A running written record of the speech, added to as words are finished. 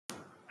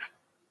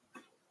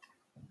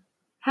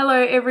Hello,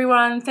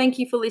 everyone. Thank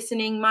you for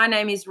listening. My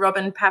name is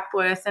Robin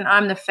Papworth, and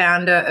I'm the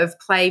founder of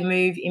Play,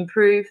 Move,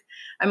 Improve.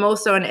 I'm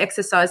also an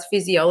exercise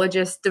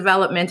physiologist,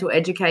 developmental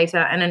educator,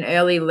 and an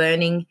early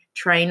learning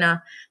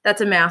trainer.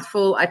 That's a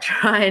mouthful. I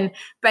try and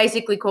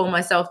basically call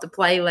myself the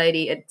play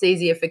lady. It's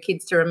easier for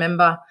kids to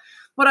remember.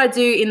 What I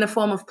do in the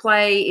form of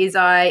play is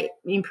I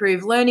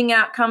improve learning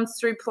outcomes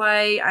through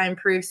play. I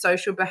improve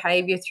social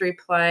behaviour through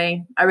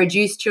play. I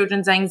reduce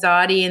children's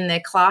anxiety in their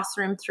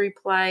classroom through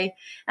play.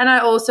 And I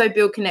also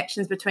build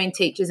connections between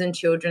teachers and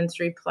children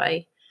through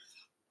play.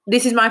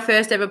 This is my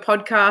first ever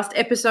podcast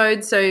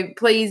episode, so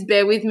please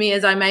bear with me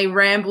as I may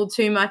ramble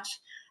too much.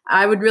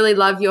 I would really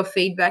love your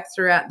feedback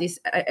throughout this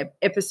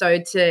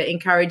episode to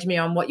encourage me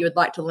on what you would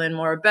like to learn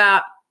more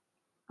about,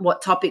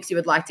 what topics you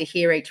would like to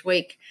hear each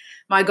week.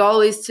 My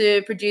goal is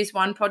to produce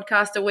one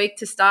podcast a week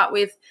to start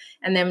with,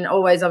 and then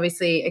always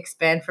obviously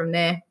expand from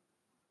there.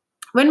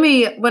 When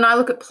I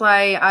look at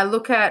play, I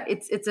look at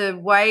it's a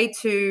way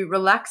to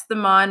relax the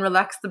mind,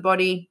 relax the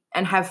body,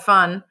 and have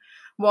fun.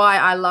 Why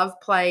I love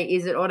play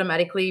is it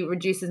automatically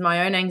reduces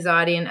my own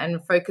anxiety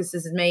and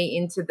focuses me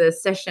into the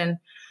session.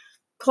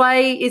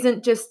 Play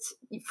isn't just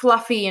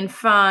fluffy and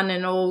fun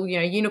and all,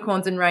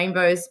 unicorns and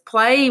rainbows.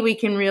 Play we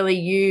can really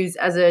use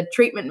as a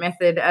treatment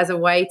method, as a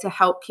way to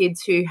help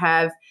kids who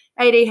have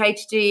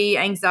ADHD,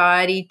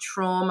 anxiety,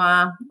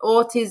 trauma,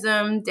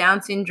 autism,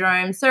 Down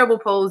syndrome, cerebral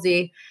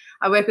palsy.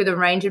 I work with a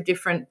range of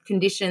different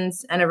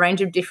conditions and a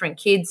range of different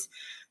kids,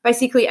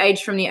 basically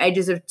aged from the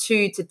ages of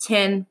 2 to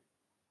 10.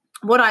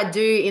 What I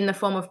do in the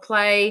form of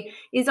play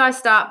is I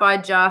start by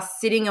just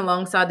sitting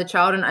alongside the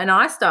child and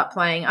I start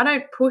playing. I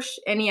don't push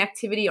any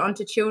activity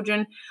onto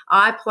children.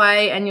 I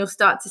play, and you'll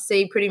start to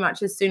see pretty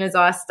much as soon as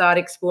I start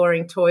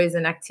exploring toys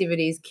and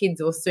activities,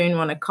 kids will soon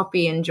want to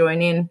copy and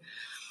join in.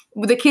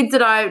 The kids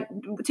that I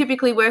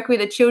typically work with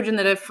are children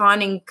that are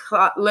finding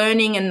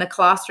learning in the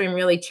classroom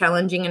really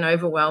challenging and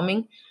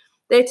overwhelming.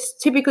 They're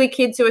typically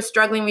kids who are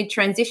struggling with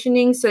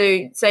transitioning.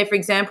 So say, for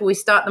example, we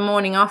start the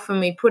morning off and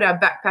we put our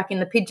backpack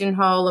in the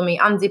pigeonhole and we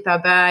unzip our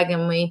bag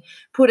and we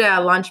put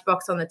our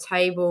lunchbox on the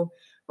table.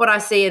 What I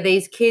see are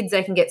these kids,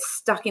 they can get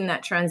stuck in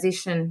that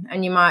transition,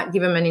 and you might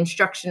give them an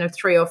instruction of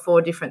 3 or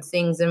 4 different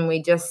things and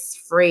we just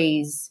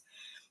freeze.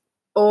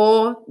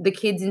 Or the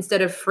kids,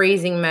 instead of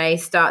freezing, may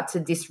start to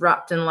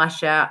disrupt and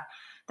lash out.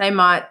 They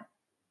might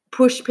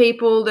push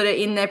people that are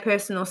in their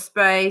personal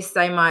space.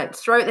 They might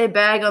throw their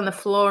bag on the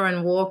floor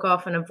and walk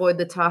off and avoid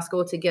the task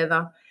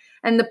altogether.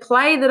 And the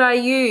play that I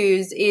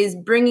use is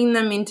bringing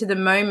them into the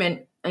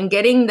moment and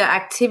getting the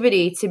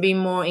activity to be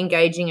more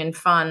engaging and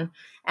fun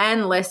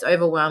and less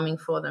overwhelming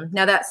for them.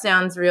 Now, that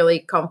sounds really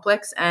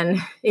complex, and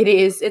it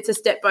is. It's a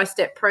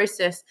step-by-step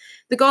process.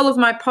 The goal of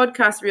my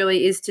podcast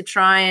really is to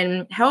try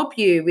and help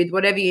you with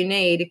whatever you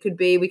need. It could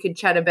be we could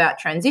chat about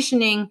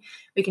transitioning.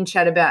 We can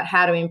chat about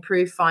how to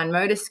improve fine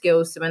motor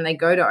skills so when they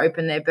go to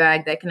open their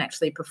bag, they can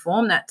actually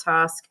perform that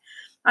task.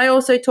 I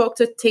also talk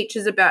to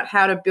teachers about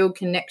how to build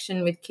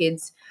connection with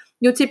kids.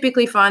 You'll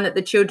typically find that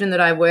the children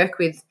that I work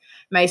with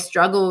may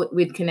struggle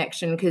with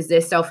connection because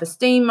their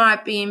self-esteem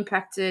might be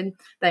impacted.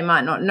 They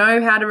might not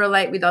know how to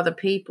relate with other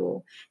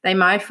people. They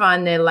might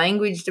find their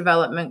language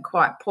development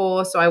quite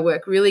poor. So I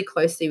work really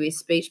closely with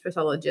speech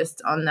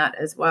pathologists on that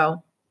as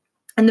well.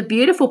 And the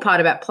beautiful part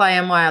about play,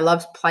 and why I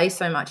love play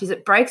so much, is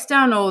it breaks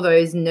down all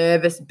those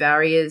nervous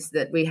barriers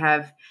that we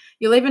have.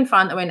 You'll even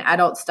find that when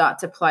adults start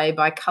to play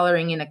by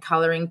colouring in a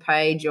colouring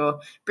page or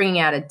bringing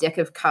out a deck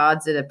of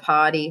cards at a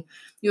party,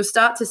 you'll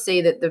start to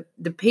see that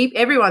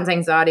everyone's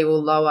anxiety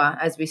will lower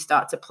as we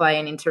start to play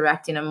and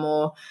interact in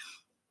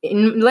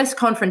less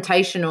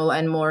confrontational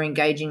and more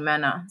engaging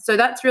manner. So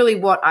that's really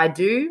what I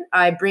do.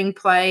 I bring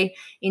play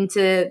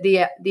into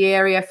the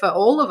area for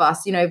all of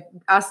us.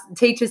 Us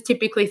teachers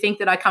typically think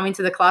that I come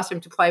into the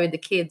classroom to play with the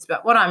kids,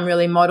 but what I'm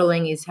really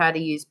modeling is how to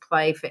use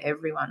play for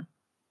everyone.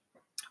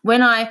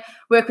 When I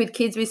work with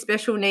kids with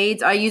special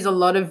needs, I use a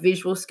lot of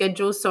visual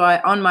schedules. So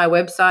on my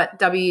website,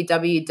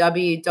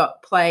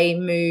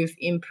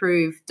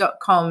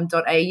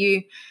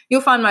 www.playmoveimprove.com.au,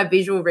 you'll find my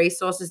visual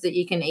resources that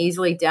you can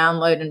easily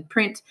download and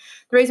print.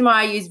 The reason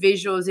why I use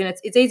visuals, and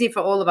it's easy for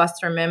all of us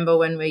to remember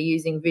when we're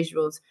using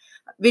visuals.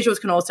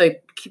 Visuals can also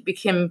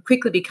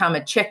quickly become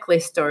a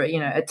checklist or,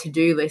 a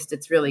to-do list.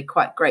 It's really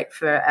quite great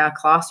for our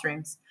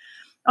classrooms.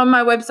 On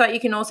my website, you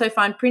can also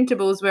find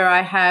printables where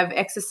I have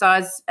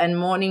exercise and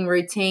morning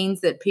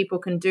routines that people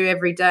can do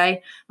every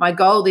day. My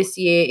goal this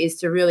year is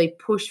to really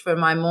push for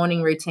my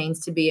morning routines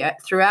to be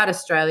throughout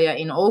Australia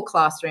in all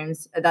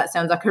classrooms. That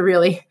sounds like a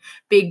really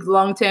big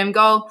long-term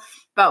goal,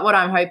 but what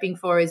I'm hoping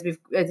for is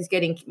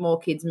getting more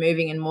kids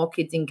moving and more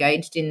kids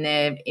engaged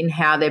in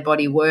how their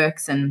body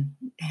works and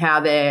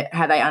how they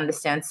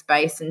understand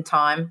space and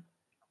time.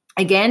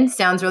 Again,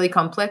 sounds really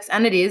complex,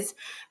 and it is,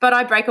 but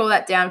I break all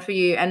that down for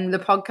you, and the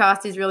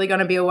podcast is really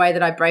going to be a way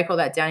that I break all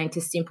that down into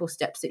simple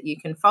steps that you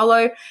can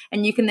follow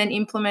and you can then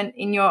implement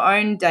in your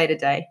own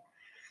day-to-day.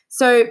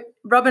 So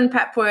Robin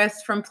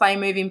Papworth from Play,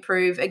 Move,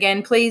 Improve.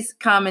 Again, please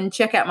come and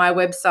check out my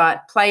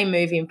website,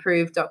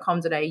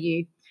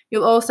 playmoveimprove.com.au.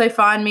 You'll also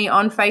find me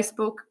on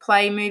Facebook,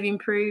 Play, Move,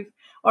 Improve.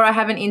 or I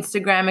have an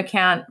Instagram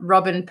account,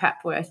 Robin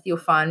Papworth. You'll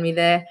find me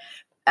there.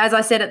 As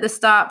I said at the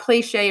start,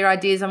 please share your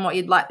ideas on what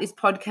you'd like this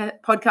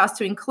podcast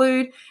to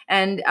include.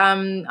 And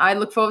I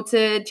look forward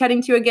to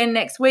chatting to you again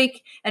next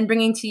week and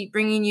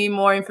bringing you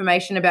more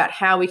information about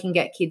how we can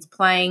get kids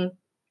playing,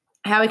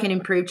 how we can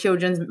improve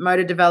children's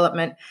motor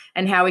development,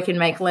 and how we can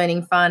make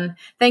learning fun.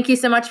 Thank you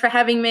so much for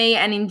having me,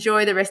 and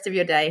enjoy the rest of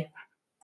your day.